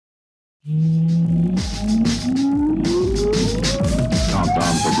Countdown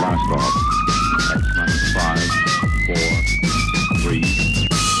to blast off. X minus 5, 4, 3,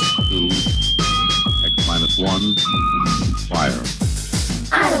 2, X minus 1, fire.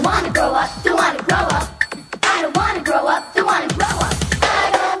 I don't wanna grow up, don't wanna grow up. I don't wanna grow up, don't wanna grow up.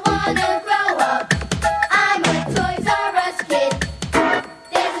 I don't wanna grow up. I'm a Toys R Us kid.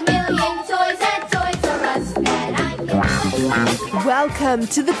 There's a million toys at Toys R Us, and I can. Welcome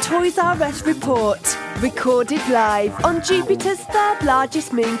to the Toys R Us report, recorded live on Jupiter's third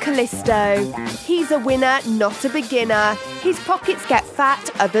largest moon, Callisto. He's a winner, not a beginner. His pockets get fat,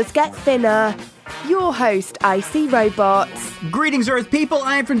 others get thinner. Your host, Icy Robots. Greetings, Earth people.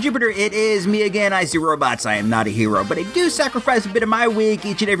 I am from Jupiter. It is me again, Icy Robots. I am not a hero, but I do sacrifice a bit of my week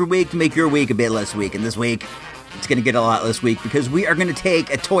each and every week to make your week a bit less weak. And this week, it's going to get a lot less weak because we are going to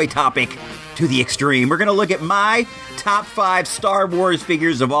take a toy topic to the extreme. We're going to look at my top 5 Star Wars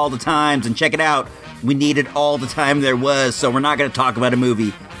figures of all the times and check it out. We needed all the time there was, so we're not going to talk about a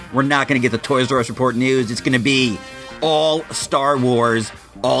movie. We're not going to get the Toys R Us Report news. It's going to be all Star Wars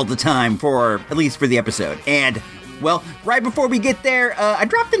all the time, for at least for the episode. And, well, right before we get there, I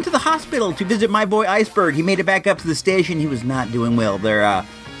dropped into the hospital to visit my boy Iceberg. He made it back up to the station. He was not doing well. They're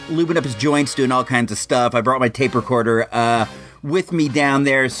lubing up his joints, doing all kinds of stuff. I brought my tape recorder with me down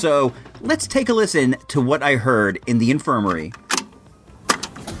there, so let's take a listen to what I heard in the infirmary.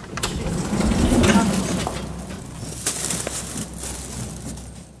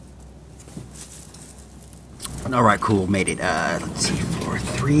 All right, cool, made it. Let's see, floor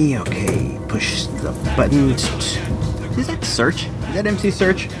 3. Okay, push the button. Is that Search? Is that MC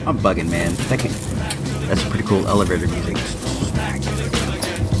Search? I'm bugging, man. That's pretty cool elevator music.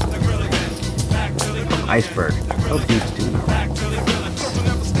 Iceberg. Hope he's doing all right.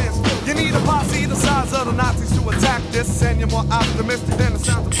 You need a posse the size of the Nazis to attack this, and you're more optimistic than the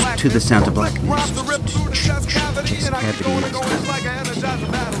sound of blackness. To the sound of blackness. Rhymes to rip through the chest cavity, and I keep going and going Cavity. like an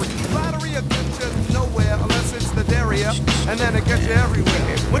energizer battery. Flattery will get you nowhere unless it's the derriere, and then it gets you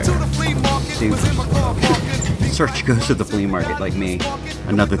everywhere. Went to the flea market, Dude. was in my car parking. Search goes to the flea market like me.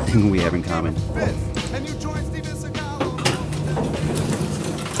 Another thing we have in common. And you join Steven Seagal.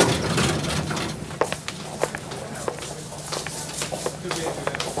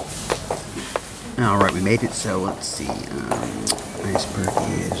 All right, we made it. So let's see. Iceberg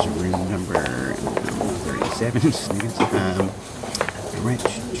is room number 37. All right.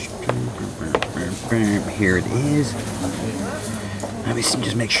 Here it is. Let me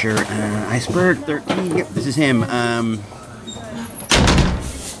just make sure. Iceberg 13. Yep, this is him. Why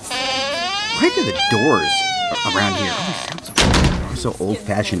do the doors around here always sound so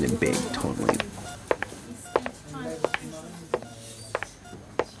old-fashioned and big? Totally.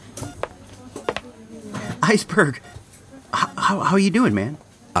 Iceberg, how are you doing, man?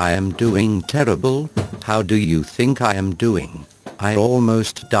 I am doing terrible. How do you think I am doing? I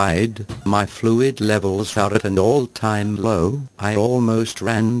almost died. My fluid levels are at an all-time low. I almost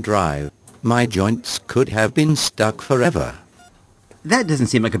ran dry. My joints could have been stuck forever. That doesn't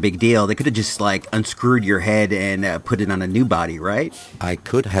seem like a big deal. They could have just, unscrewed your head and put it on a new body, right? I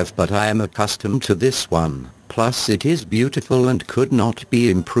could have, but I am accustomed to this one. Plus it is beautiful and could not be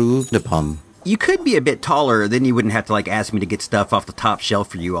improved upon. You could be a bit taller, then you wouldn't have to, ask me to get stuff off the top shelf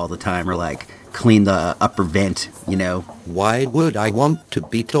for you all the time, or, clean the upper vent, you know? Why would I want to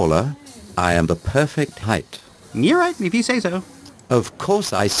be taller? I am the perfect height. You're right, if you say so. Of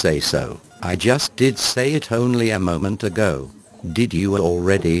course I say so. I just did say it only a moment ago. Did you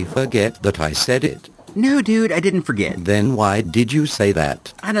already forget that I said it? No, dude, I didn't forget. Then why did you say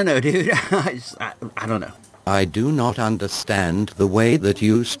that? I don't know, dude. I don't know. I do not understand the way that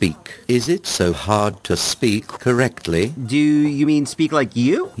you speak. Is it so hard to speak correctly? Do you mean speak like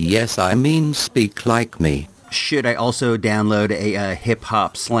you? Yes, I mean speak like me. Should I also download a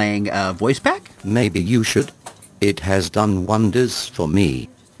hip-hop slang voice pack? Maybe you should. It has done wonders for me.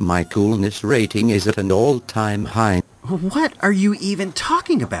 My coolness rating is at an all-time high. What are you even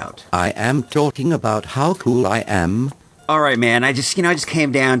talking about? I am talking about how cool I am. All right, man. I just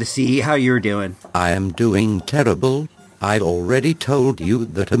came down to see how you're doing. I am doing terrible. I already told you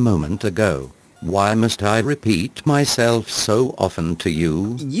that a moment ago. Why must I repeat myself so often to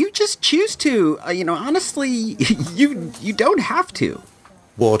you? You just choose to. Honestly, you don't have to.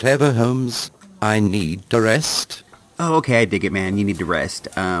 Whatever, Holmes. I need to rest. Oh, okay, I dig it, man. You need to rest.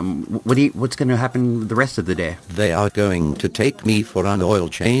 What's going to happen the rest of the day? They are going to take me for an oil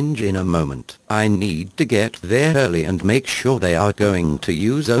change in a moment. I need to get there early and make sure they are going to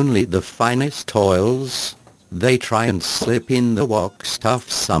use only the finest oils. They try and slip in the wax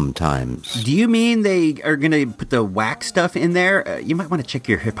stuff sometimes. Do you mean they are going to put the wax stuff in there? You might want to check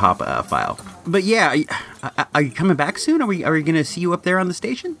your hip-hop file. But yeah, are you coming back soon? Are we going to see you up there on the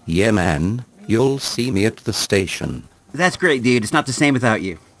station? Yeah, man. You'll see me at the station. That's great, dude. It's not the same without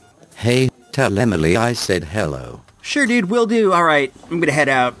you. Hey, tell Emily I said hello. Sure, dude. Will do. All right. I'm going to head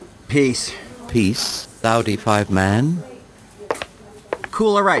out. Peace. Peace, Thoughty 5 man.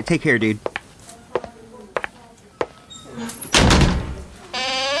 Cool. All right. Take care, dude.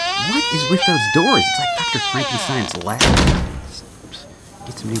 What is with those doors? It's like Dr. Frankenstein's lab.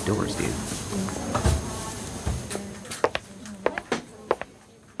 Get some new doors, dude.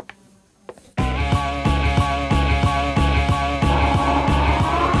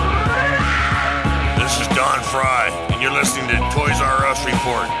 This is Don Fry, and you're listening to Toys R Us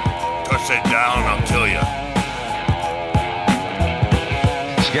Report. Touch that dial and I'll kill you.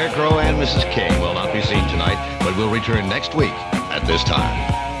 Scarecrow and Mrs. King will not be seen tonight, but will return next week at this time.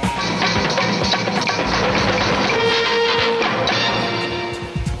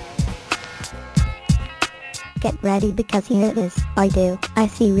 Get ready because here it is. I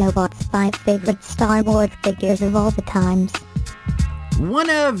see robots, 5 favorite Star Wars figures of all the times. One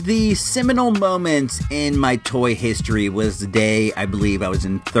of the seminal moments in my toy history was the day I believe I was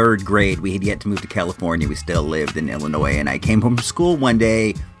in 3rd grade. We had yet to move to California. We still lived in Illinois. And I came home from school one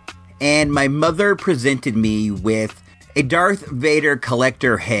day, and my mother presented me with a Darth Vader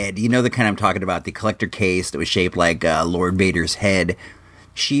collector head. You know the kind I'm talking about, the collector case that was shaped like Lord Vader's head.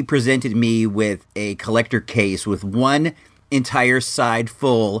 She presented me with a collector case with one entire side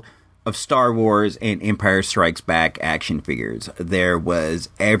full of Star Wars and Empire Strikes Back action figures. There was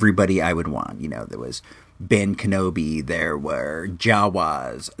everybody I would want. You know, there was Ben Kenobi, there were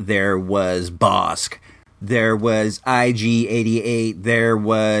Jawas, there was Bosk, there was IG-88, there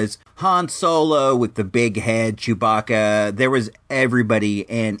was Han Solo with the big head, Chewbacca, there was everybody.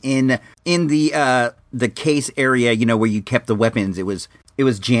 And in the case area, you know, where you kept the weapons, it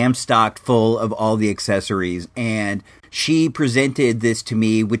was jam-stocked full of all the accessories, and she presented this to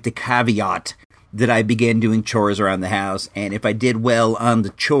me with the caveat that I began doing chores around the house, and if I did well on the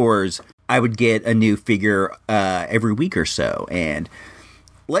chores, I would get a new figure every week or so. And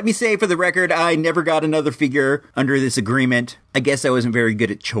let me say for the record, I never got another figure under this agreement. I guess I wasn't very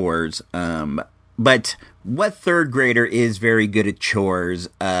good at chores, but what 3rd grader is very good at chores?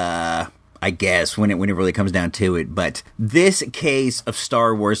 I guess, when it really comes down to it. But this case of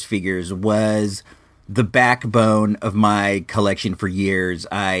Star Wars figures was the backbone of my collection for years.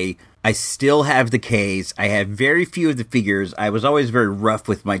 I still have the case. I have very few of the figures. I was always very rough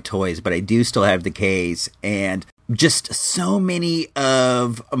with my toys, but I do still have the case. And just so many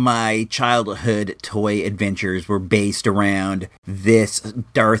of my childhood toy adventures were based around this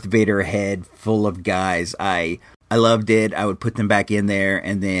Darth Vader head full of guys. I loved it. I would put them back in there,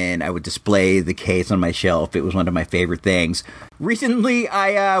 and then I would display the case on my shelf. It was one of my favorite things. Recently,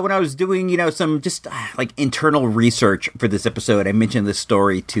 when I was doing, some just like internal research for this episode, I mentioned this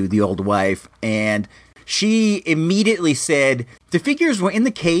story to the old wife, and she immediately said the figures were in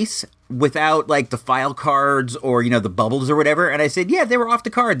the case without like the file cards or, the bubbles or whatever. And I said, yeah, they were off the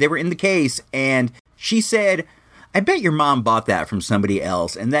card. They were in the case. And she said, I bet your mom bought that from somebody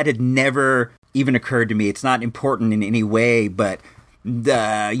else. And that had never even occurred to me. It's not important in any way, but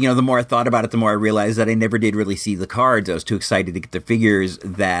the more I thought about it, the more I realized that I never did really see the cards. I was too excited to get the figures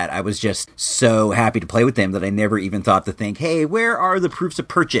that I was just so happy to play with them that I never even thought to think, hey, where are the proofs of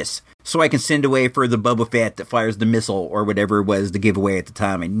purchase so I can send away for the Boba Fett that fires the missile or whatever was the giveaway at the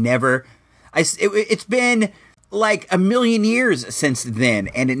time. It's been like a million years since then,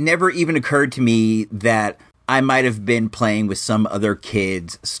 and it never even occurred to me that I might have been playing with some other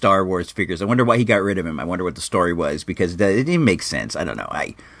kid's Star Wars figures. I wonder why he got rid of him. I wonder what the story was, because it didn't make sense. I don't know.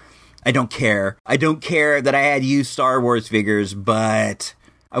 I don't care. I don't care that I had used Star Wars figures, but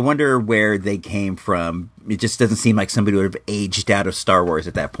I wonder where they came from. It just doesn't seem like somebody would have aged out of Star Wars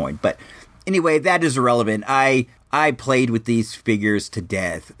at that point. But anyway, that is irrelevant. I played with these figures to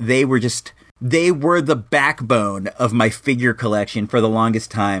death. They were the backbone of my figure collection for the longest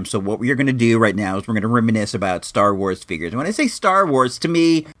time. So what we're going to do right now is we're going to reminisce about Star Wars figures. And when I say Star Wars, to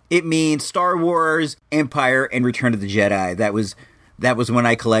me, it means Star Wars, Empire, and Return of the Jedi. That was when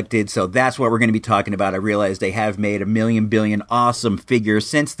I collected, so that's what we're going to be talking about. I realize they have made a million billion awesome figures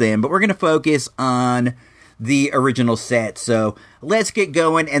since then, but we're going to focus on the original set. So let's get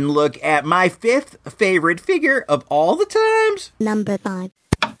going and look at my 5th favorite figure of all the times. Number 5.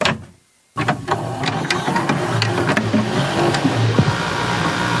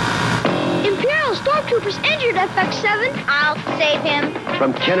 Imperial Stormtrooper's injured, FX7. I'll save him.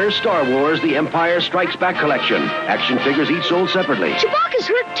 From Kenner Star Wars, The Empire Strikes Back Collection. Action figures each sold separately. Chewbacca's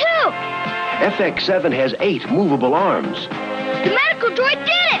hurt too. FX7 has 8 movable arms. The medical droid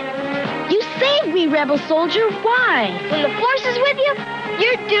did it. You saved me, Rebel Soldier. Why? When the Force is with you,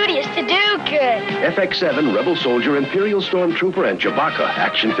 your duty is to do good. FX7, Rebel Soldier, Imperial Stormtrooper, and Chewbacca.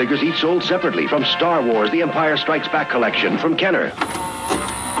 Action figures each sold separately. From Star Wars, The Empire Strikes Back Collection. From Kenner.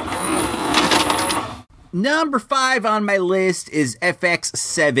 Number 5 on my list is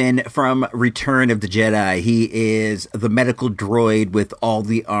FX7 from Return of the Jedi. He is the medical droid with all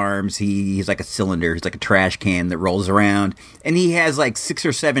the arms. He's like a cylinder. He's like a trash can that rolls around. And he has like 6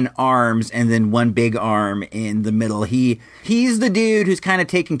 or 7 arms and then one big arm in the middle. He's the dude who's kind of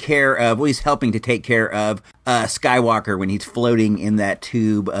taking care of, well, he's helping to take care of Skywalker when he's floating in that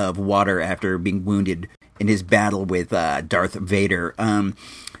tube of water after being wounded in his battle with Darth Vader.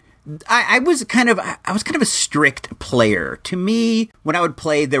 I was kind of a strict player. To me, when I would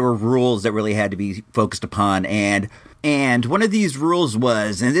play, there were rules that really had to be focused upon, and one of these rules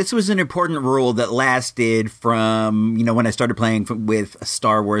was, and this was an important rule that lasted from, when I started playing with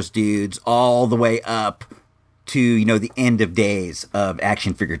Star Wars dudes all the way up to, the end of days of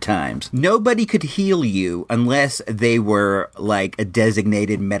action figure times. Nobody could heal you unless they were like a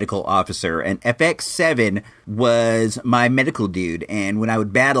designated medical officer, and FX7 was my medical dude. And when I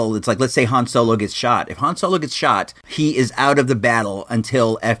would battle, it's like, let's say Han Solo gets shot. If Han Solo gets shot, he is out of the battle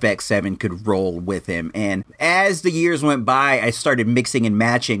until FX7 could roll with him. And as the years went by, I started mixing and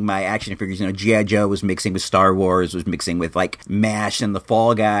matching my action figures. G.I. Joe was mixing with Star Wars, was mixing with like MASH and the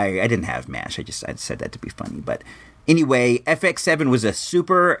Fall Guy. I didn't have MASH. I said that to be funny, but anyway, FX7 was a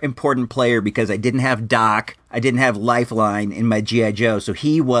super important player because I didn't have Doc, I didn't have Lifeline in my G.I. Joe, so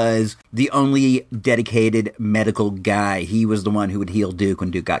he was the only dedicated medical guy. He was the one who would heal Duke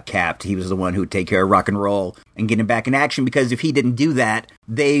when Duke got capped. He was the one who would take care of rock and roll and get him back in action, because if he didn't do that,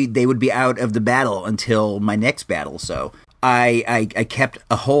 they would be out of the battle until my next battle. So I kept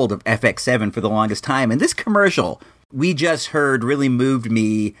a hold of FX7 for the longest time, and this commercial we just heard really moved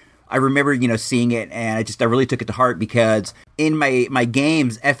me. I remember, seeing it, and I really took it to heart, because in my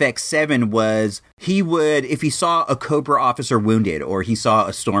games, FX7 was, he would, if he saw a Cobra officer wounded or he saw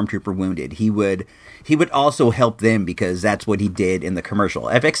a Stormtrooper wounded, he would also help them, because that's what he did in the commercial.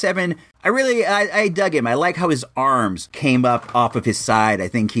 FX7, I dug him. I like how his arms came up off of his side. I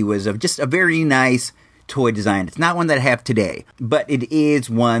think he was just a very nice toy design. It's not one that I have today, but it is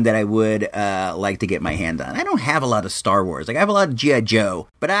one that I would like to get my hand on. I don't have a lot of Star Wars. Like, I have a lot of G.I. Joe,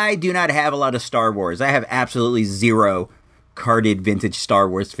 but I do not have a lot of Star Wars. I have absolutely 0 carded vintage Star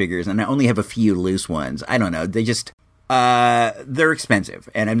Wars figures, and I only have a few loose ones. I don't know. They just, they're expensive,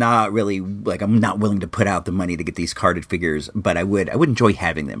 and I'm not willing to put out the money to get these carded figures, but I would enjoy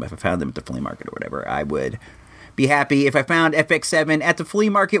having them if I found them at the flea market or whatever. I would be happy if I found FX7 at the flea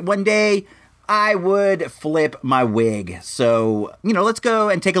market one day. I would flip my wig. So, let's go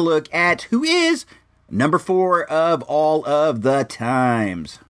and take a look at who is number 4 of all of the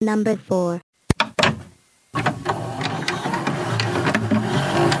times. Number 4.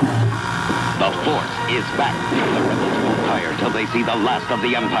 The Force is back. The rebels won't tire till they see the last of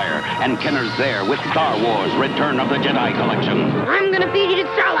the Empire. And Kenner's there with Star Wars Return of the Jedi Collection. I'm gonna feed you to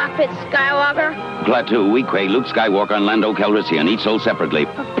Sarlacc pit, Skywalker. Klaatu, Weequay, Luke Skywalker, and Lando Calrissian, each sold separately.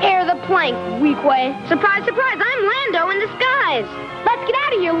 Prepare the plank, Weequay. Surprise, surprise, I'm Lando in disguise. Let's get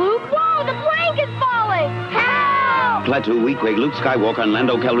out of here, Luke. Whoa, the plank is falling. Help! Klaatu, Weequay, Luke Skywalker, and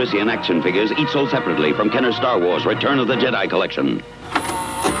Lando Calrissian action figures, each sold separately from Kenner Star Wars Return of the Jedi Collection.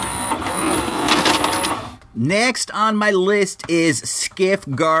 Next on my list is Skiff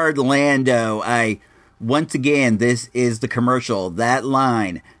Guard Lando. Once again, this is the commercial. That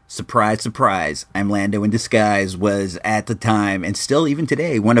line, surprise, surprise, I'm Lando in disguise, was at the time, and still even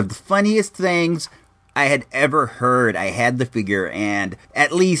today, one of the funniest things I had ever heard. I had the figure, and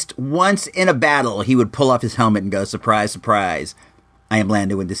at least once in a battle, he would pull off his helmet and go, surprise, surprise, I am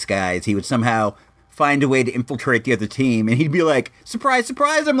Lando in disguise. He would somehow find a way to infiltrate the other team, and he'd be like, surprise,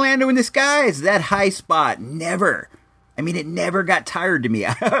 surprise, I'm Lando in disguise. That high spot it never got tired to me.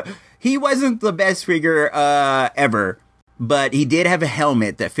 He wasn't the best figure ever, but he did have a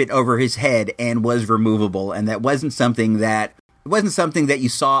helmet that fit over his head and was removable, and that wasn't something that you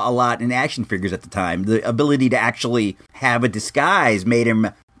saw a lot in action figures at the time. The ability to actually have a disguise made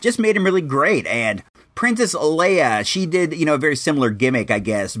him really great. And Princess Leia, she did, a very similar gimmick, I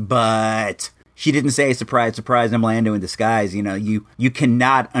guess, but she didn't say, surprise, surprise, I'm Lando in disguise. You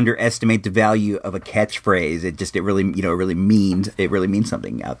cannot underestimate the value of a catchphrase. It really means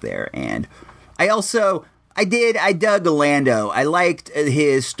something out there. And I dug Lando. I liked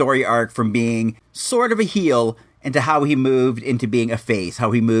his story arc from being sort of a heel and to how he moved into being a face,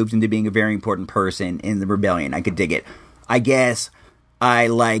 how he moved into being a very important person in the rebellion. I could dig it. I guess I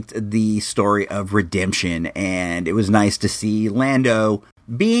liked the story of redemption, and it was nice to see Lando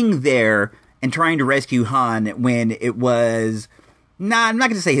being there and trying to rescue Han when it was... Nah, I'm not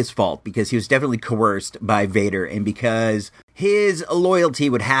going to say his fault, because he was definitely coerced by Vader, and because his loyalty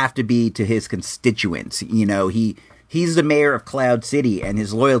would have to be to his constituents. You know, he's the mayor of Cloud City, and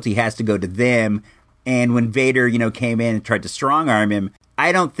his loyalty has to go to them. And when Vader, came in and tried to strong-arm him,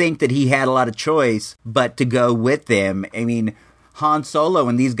 I don't think that he had a lot of choice but to go with them. I mean, Han Solo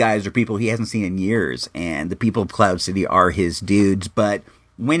and these guys are people he hasn't seen in years, and the people of Cloud City are his dudes. But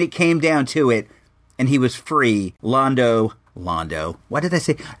when it came down to it, and he was free, Lando, what did I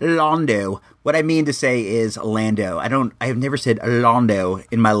say? Lando. What I mean to say is Lando. I have never said Lando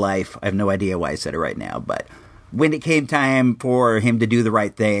in my life. I have no idea why I said it right now, but when it came time for him to do the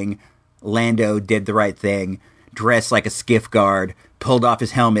right thing, Lando did the right thing, dressed like a skiff guard, pulled off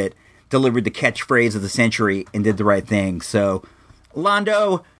his helmet, delivered the catchphrase of the century, and did the right thing. So,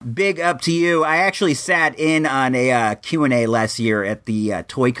 Lando, big up to you. I actually sat in on a Q&A last year at the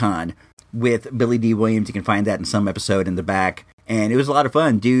Toy Con with Billy D. Williams. You can find that in some episode in the back. And it was a lot of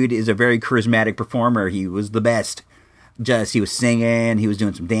fun. Dude is a very charismatic performer. He was the best. He was singing, he was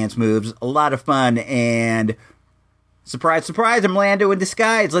doing some dance moves. A lot of fun. And surprise, surprise, I'm Lando in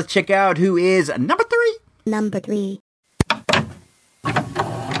disguise. Let's check out who is number 3. Number 3.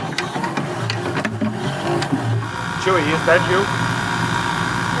 Chewie, is that you?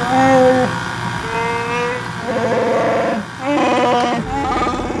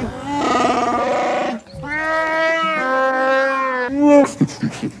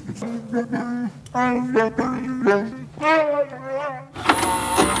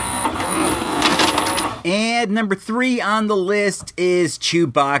 And number 3 on the list is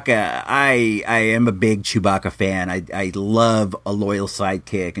Chewbacca. I am a big Chewbacca fan. I love a loyal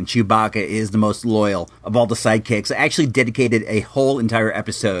sidekick, and Chewbacca is the most loyal of all the sidekicks. I actually dedicated a whole entire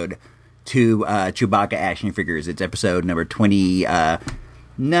episode to Chewbacca action figures. It's episode number 20.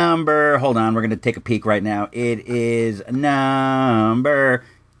 Hold on, we're going to take a peek right now. It is number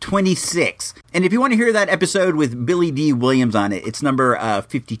 26. And if you want to hear that episode with Billy D. Williams on it, it's number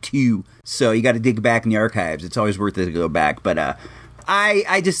 52. So you got to dig back in the archives. It's always worth it to go back. But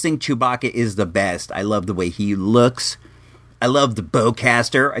I just think Chewbacca is the best. I love the way he looks. I love the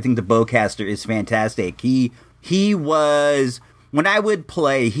bowcaster. I think the bowcaster is fantastic. He was, when I would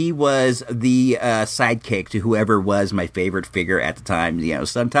play, he was the sidekick to whoever was my favorite figure at the time.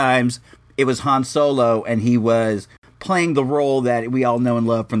 Sometimes it was Han Solo, and he was playing the role that we all know and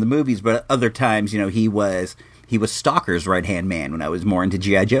love from the movies, but other times, he was Stalker's right-hand man when I was more into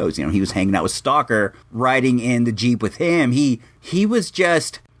G.I. Joes. He was hanging out with Stalker, riding in the Jeep with him. He was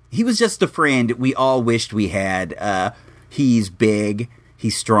just the friend we all wished we had. He's big,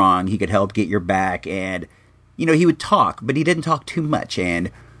 he's strong, he could help get your back, and, he would talk, but he didn't talk too much, and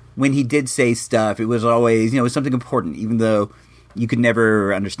when he did say stuff, it was always, it was something important, even though you could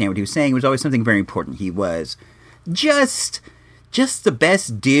never understand what he was saying. It was always something very important. He was just the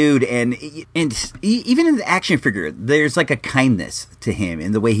best dude, and even in the action figure, there's like a kindness to him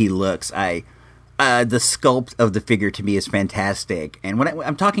in the way he looks. The sculpt of the figure to me is fantastic, and when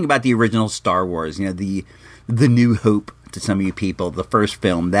I'm talking about the original Star Wars, the New Hope to some of you people, the first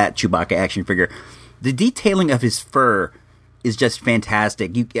film, that Chewbacca action figure, the detailing of his fur is just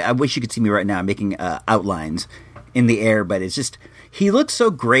fantastic. I wish you could see me right now making outlines in the air, but it's just, he looked so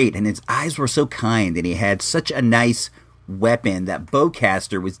great, and his eyes were so kind, and he had such a nice weapon. That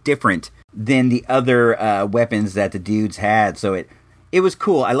bowcaster was different than the other weapons that the dudes had, so it was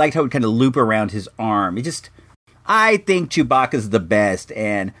cool. I liked how it kind of loop around his arm. I think Chewbacca's the best,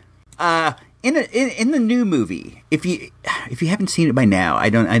 and in the new movie, if you haven't seen it by now, I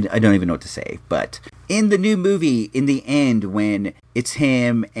don't even know what to say, but in the new movie, in the end, when it's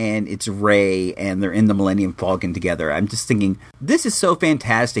him and it's Rey and they're in the Millennium Falcon together, I'm just thinking, this is so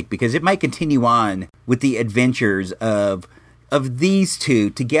fantastic, because it might continue on with the adventures of these two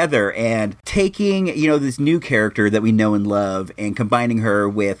together, and taking, this new character that we know and love and combining her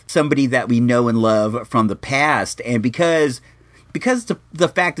with somebody that we know and love from the past. And because the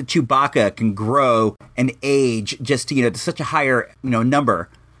fact that Chewbacca can grow and age just to such a higher number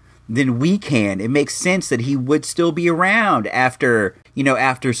than we can, it makes sense that he would still be around after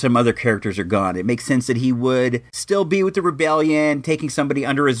some other characters are gone. It makes sense that he would still be with the rebellion, taking somebody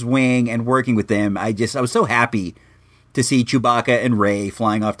under his wing and working with them. I was so happy to see Chewbacca and Rey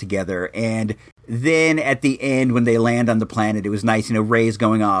flying off together. And then at the end, when they land on the planet, it was nice, Rey's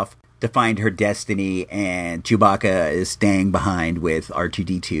going off to find her destiny, and Chewbacca is staying behind with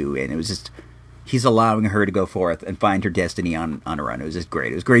R2-D2, and it he's allowing her to go forth and find her destiny on her own. It was just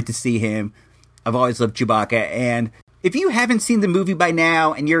great. It was great to see him. I've always loved Chewbacca, and if you haven't seen the movie by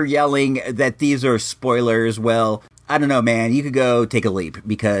now and you're yelling that these are spoilers, well, I don't know, man. You could go take a leap,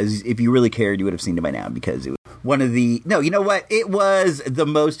 because if you really cared, you would have seen it by now, because it was one of the... No, you know what? It was the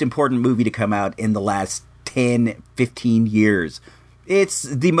most important movie to come out in the last 10, 15 years. It's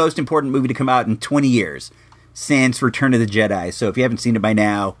the most important movie to come out in 20 years since Return of the Jedi. So if you haven't seen it by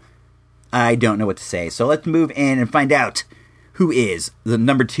now, I don't know what to say. So let's move in and find out who is the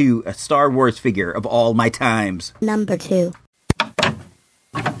number 2 Star Wars figure of all my times. Number 2.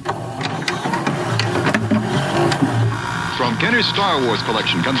 From Kenner's Star Wars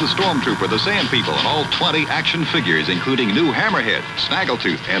collection comes the Stormtrooper, the Sand People, and all 20 action figures, including new Hammerhead,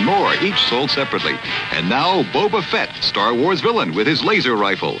 Snaggletooth, and more, each sold separately. And now, Boba Fett, Star Wars villain, with his laser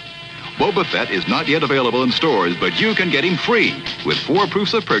rifle. Boba Fett is not yet available in stores, but you can get him free with 4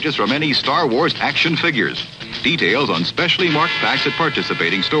 proofs of purchase from any Star Wars action figures. Details on specially marked packs at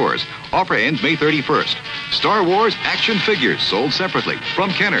participating stores. Offer ends May 31st. Star Wars action figures sold separately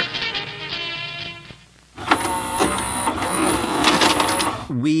from Kenner.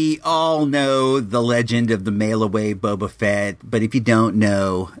 We all know the legend of the mail-away Boba Fett, but if you don't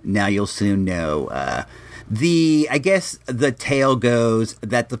know, now you'll soon know. I guess the tale goes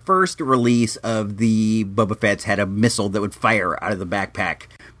that the first release of the Boba Fett's had a missile that would fire out of the backpack.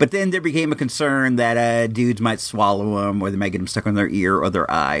 But then there became a concern that dudes might swallow them, or they might get them stuck on their ear or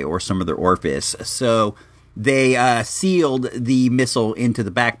their eye or some of their orifice. So they sealed the missile into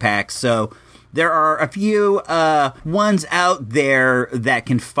the backpack. So there are a few ones out there that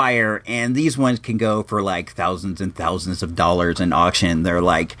can fire, and these ones can go for like thousands and thousands of dollars in auction. They're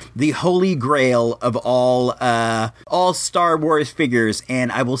like the holy grail of all Star Wars figures,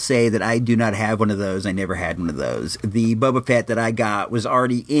 and I will say that I do not have one of those. I never had one of those. The Boba Fett that I got was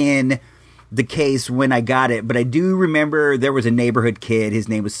already in the case when I got it, but I do remember there was a neighborhood kid. His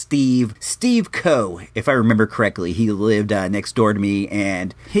name was Steve Coe, if I remember correctly. He lived next door to me,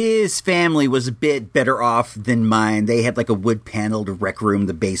 and his family was a bit better off than mine. They had like a wood-paneled rec room in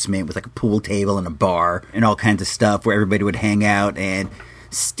the basement with like a pool table and a bar and all kinds of stuff where everybody would hang out. And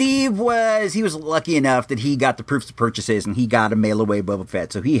Steve was lucky enough that he got the proofs of purchases, and he got a mail-away Boba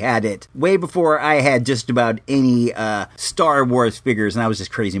Fett. So he had it way before I had just about any Star Wars figures, and I was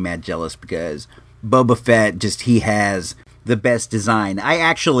just crazy mad jealous because Boba Fett, he has the best design. I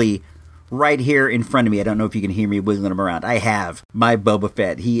actually, right here in front of me, I don't know if you can hear me wiggling him around, I have my Boba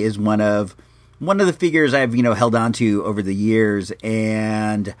Fett. He is one of the figures I've, held on to over the years,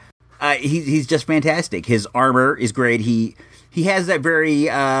 and he's just fantastic. His armor is great. He has that very,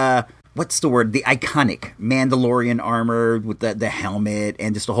 what's the word? The iconic Mandalorian armor with the helmet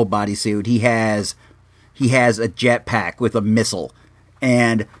and just the whole bodysuit. He has a jetpack with a missile.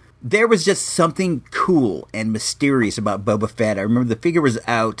 And there was just something cool and mysterious about Boba Fett. I remember the figure was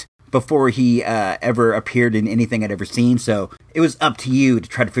out before he ever appeared in anything I'd ever seen. So it was up to you to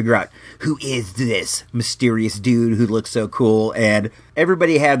try to figure out, who is this mysterious dude who looks so cool? And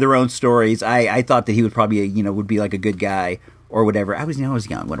everybody had their own stories. I thought that he would probably, would be like a good guy or whatever. I was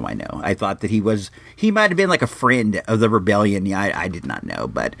young. What do I know? I thought that he might have been like a friend of the rebellion. Yeah, I did not know.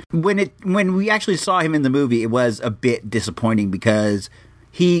 But when we actually saw him in the movie, it was a bit disappointing because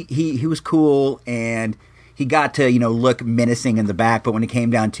he was cool and he got to, look menacing in the back. But when it came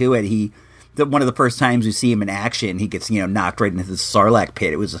down to it, one of the first times we see him in action, he gets, knocked right into the Sarlacc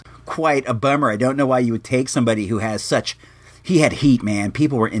pit. It was quite a bummer. I don't know why you would take somebody who has he had heat, man.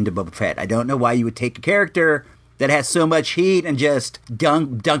 People were into Boba Fett. I don't know why you would take a character that has so much heat and just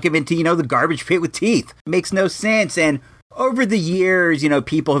dunk him into, the garbage pit with teeth. It makes no sense. And over the years,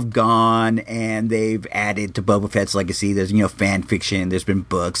 people have gone and they've added to Boba Fett's legacy. There's, fan fiction. There's been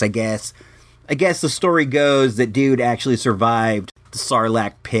books. I guess the story goes that dude actually survived the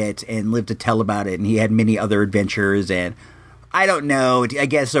Sarlacc pit and lived to tell about it. And he had many other adventures. And I don't know. I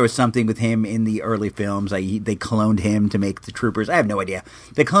guess there was something with him in the early films. They cloned him to make the troopers. I have no idea.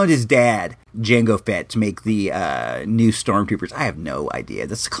 They cloned his dad, Jango Fett, to make the new stormtroopers. I have no idea.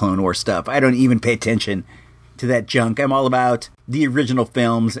 That's Clone Wars stuff. I don't even pay attention to that junk. I'm all about the original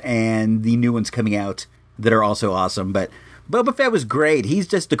films and the new ones coming out that are also awesome. But Boba Fett was great. He's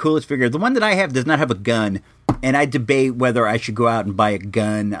just the coolest figure. The one that I have does not have a gun, and I debate whether I should go out and buy a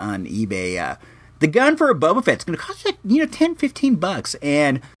gun on eBay. The gun for a Boba Fett's going to cost like, $10-15,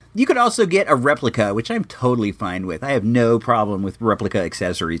 and you could also get a replica, which I'm totally fine with. I have no problem with replica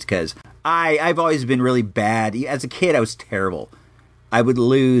accessories because I've always been really bad. As a kid, I was terrible. I would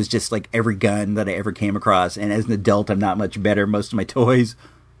lose just like every gun that I ever came across, and as an adult, I'm not much better. Most of my toys,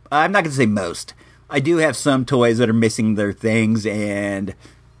 I'm not going to say most. I do have some toys that are missing their things, and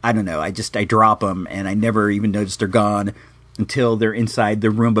I don't know, I drop them and I never even notice they're gone until they're inside the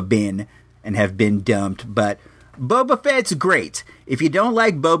Roomba bin and have been dumped. But Boba Fett's great. If you don't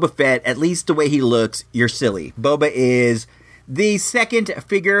like Boba Fett, at least the way he looks, you're silly. Boba is the second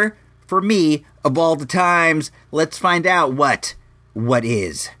figure for me of all the times. Let's find out what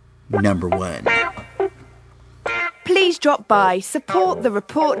is number one. Please drop by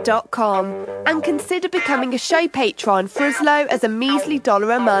supportthereport.com and consider becoming a show patron for as low as a measly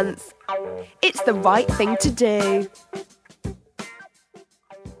 $1 a month. It's the right thing to do.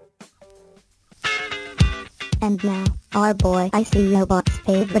 And now, our boy Icy Robot's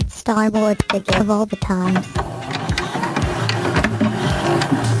favorite Star Wars figure of all the times. This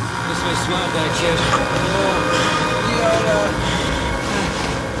may smell bad, kid.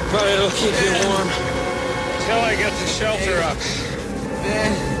 But it'll keep you warm. Till I get the shelter up.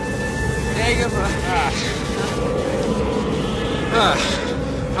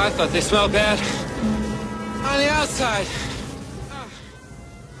 I thought they smelled bad on the outside.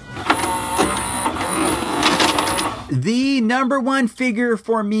 The number one figure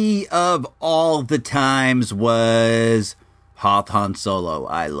for me of all the times was Hoth Han Solo.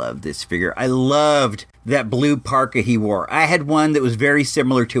 I love this figure. I loved that blue parka he wore. I had one that was very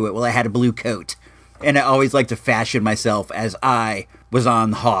similar to it. Well, I had a blue coat. And I always liked to fashion myself as I was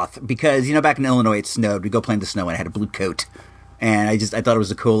on Hoth. Because, you know, back in Illinois it snowed. We'd go play in the snow and I had a blue coat. And I thought it was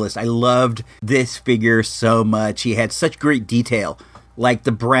the coolest. I loved this figure so much. He had such great detail. Like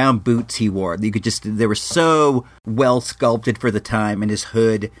the brown boots he wore. They were so well sculpted for the time, and his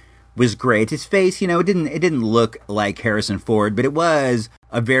hood was great. His face, you know, it didn't look like Harrison Ford, but it was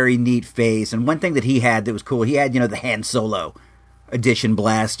a very neat face. And one thing that he had that was cool, he had, you know, the Han Solo edition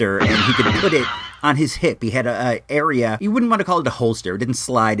blaster, and he could put it on his hip. He had a area, you wouldn't want to call it a holster. It didn't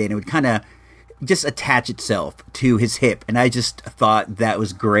slide in. It would kind of just attach itself to his hip. And I just thought that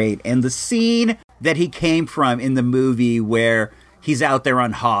was great. And the scene that he came from in the movie where he's out there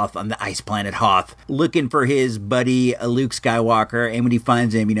on Hoth, on the ice planet Hoth, looking for his buddy Luke Skywalker, and when he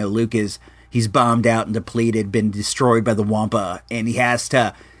finds him, you know, he's bombed out and depleted, been destroyed by the Wampa, and he has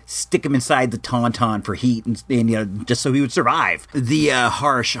to stick him inside the Tauntaun for heat, and you know, just so he would survive. The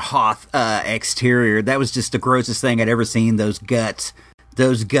harsh Hoth exterior, that was just the grossest thing I'd ever seen. Those guts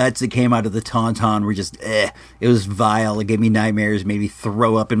that came out of the Tauntaun were just, it was vile. It gave me nightmares, made me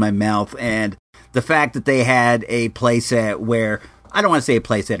throw up in my mouth, and the fact that they had a playset where, I don't want to say a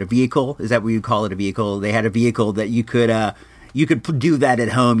playset, a vehicle, is that what you call it, a vehicle? They had a vehicle that you could do that at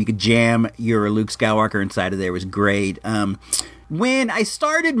home. You could jam your Luke Skywalker inside of there. It was great. When I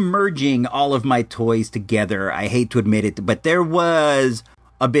started merging all of my toys together, I hate to admit it, but there was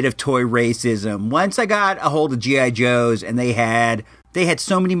a bit of toy racism. Once I got a hold of G.I. Joes, and they had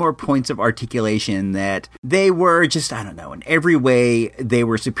so many more points of articulation that they were just, I don't know, in every way they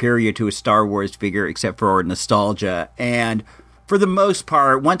were superior to a Star Wars figure except for nostalgia. And for the most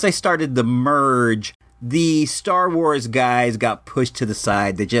part, once I started the merge, the Star Wars guys got pushed to the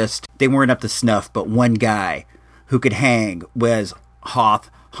side. They weren't up to snuff, but one guy who could hang was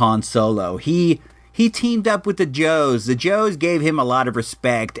Hoth Han Solo. He teamed up with the Joes. The Joes gave him a lot of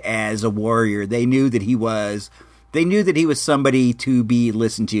respect as a warrior. They knew that he was somebody to be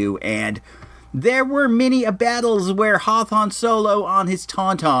listened to, and there were many battles where Hoth Han Solo on his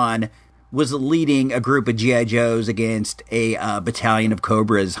Tauntaun was leading a group of G.I. Joes against a battalion of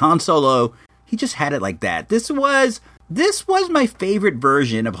Cobras. Han Solo, he just had it like that. This was my favorite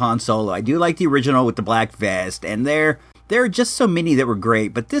version of Han Solo. I do like the original with the black vest, and there are just so many that were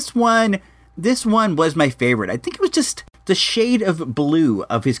great, but this one was my favorite. I think it was just the shade of blue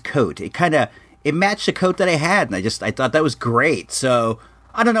of his coat. It matched the coat that I had, and I thought that was great. So,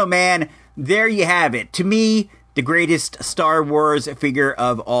 I don't know, man. There you have it. To me, the greatest Star Wars figure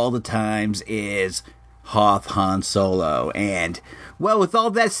of all the times is Hoth Han Solo. And, well, with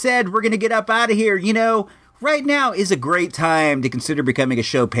all that said, we're going to get up out of here. You know, right now is a great time to consider becoming a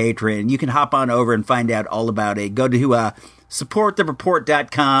show patron. You can hop on over and find out all about it. Go to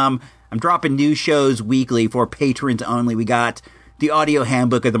supportthereport.com. I'm dropping new shows weekly for patrons only. We got the audio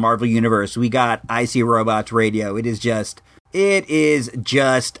handbook of the Marvel Universe. We got Icy Robots Radio. It is just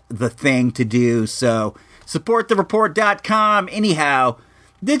the thing to do. So, supportthereport.com. Anyhow,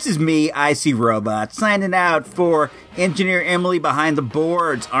 this is me, Icy Robot, signing out for Engineer Emily behind the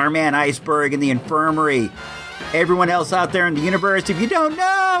boards, our man Iceberg in the infirmary. Everyone else out there in the universe, if you don't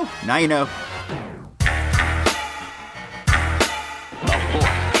know, now you know. The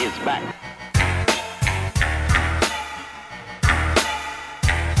Force is back.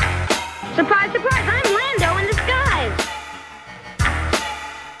 Surprise, surprise, I'm Lando in disguise!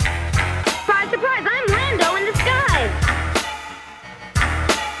 Surprise, surprise, I'm Lando in disguise!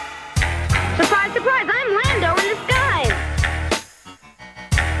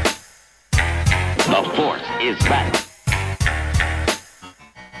 is back.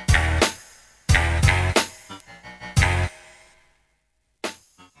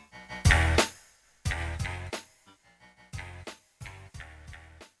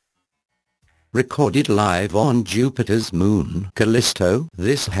 Recorded live on Jupiter's moon, Callisto.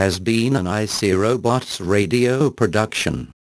 This has been an IC Robots radio production.